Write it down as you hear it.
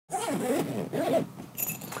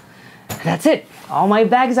That's it. All my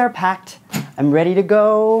bags are packed. I'm ready to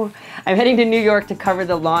go. I'm heading to New York to cover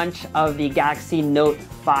the launch of the Galaxy Note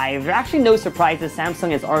 5. There are actually no surprises.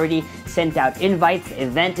 Samsung has already sent out invites. The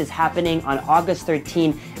event is happening on August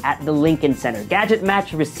 13 at the Lincoln Center.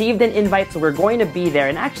 GadgetMatch received an invite, so we're going to be there.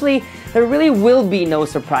 And actually, there really will be no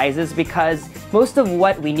surprises because most of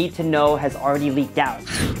what we need to know has already leaked out,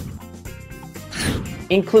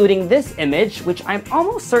 including this image, which I'm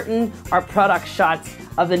almost certain are product shots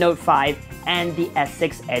of the Note 5 and the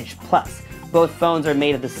S6 Edge Plus. Both phones are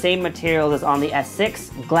made of the same materials as on the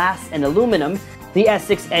S6, glass and aluminum. The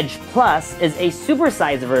S6 Edge Plus is a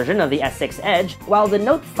supersized version of the S6 Edge, while the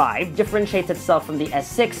Note 5 differentiates itself from the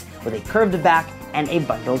S6 with a curved back and a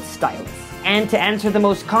bundled stylus. And to answer the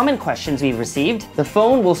most common questions we've received, the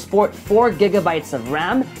phone will sport 4 GB of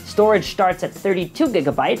RAM, storage starts at 32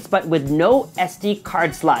 GB, but with no SD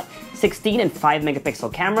card slot, 16 and 5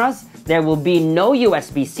 megapixel cameras, there will be no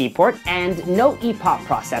USB-C port, and no ePOP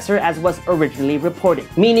processor as was originally reported,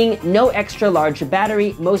 meaning no extra large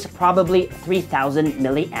battery, most probably 3000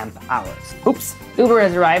 milliamp hours. Oops, Uber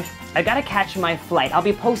has arrived. I gotta catch my flight. I'll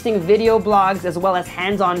be posting video blogs as well as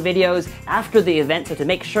hands-on videos after the event, so to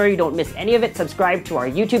make sure you don't miss any of it, subscribe to our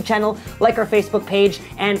YouTube channel, like our Facebook page,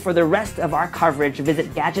 and for the rest of our coverage,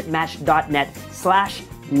 visit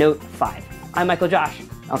gadgetmatch.net/Note 5. I'm Michael Josh.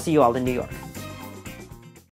 I'll see you all in New York.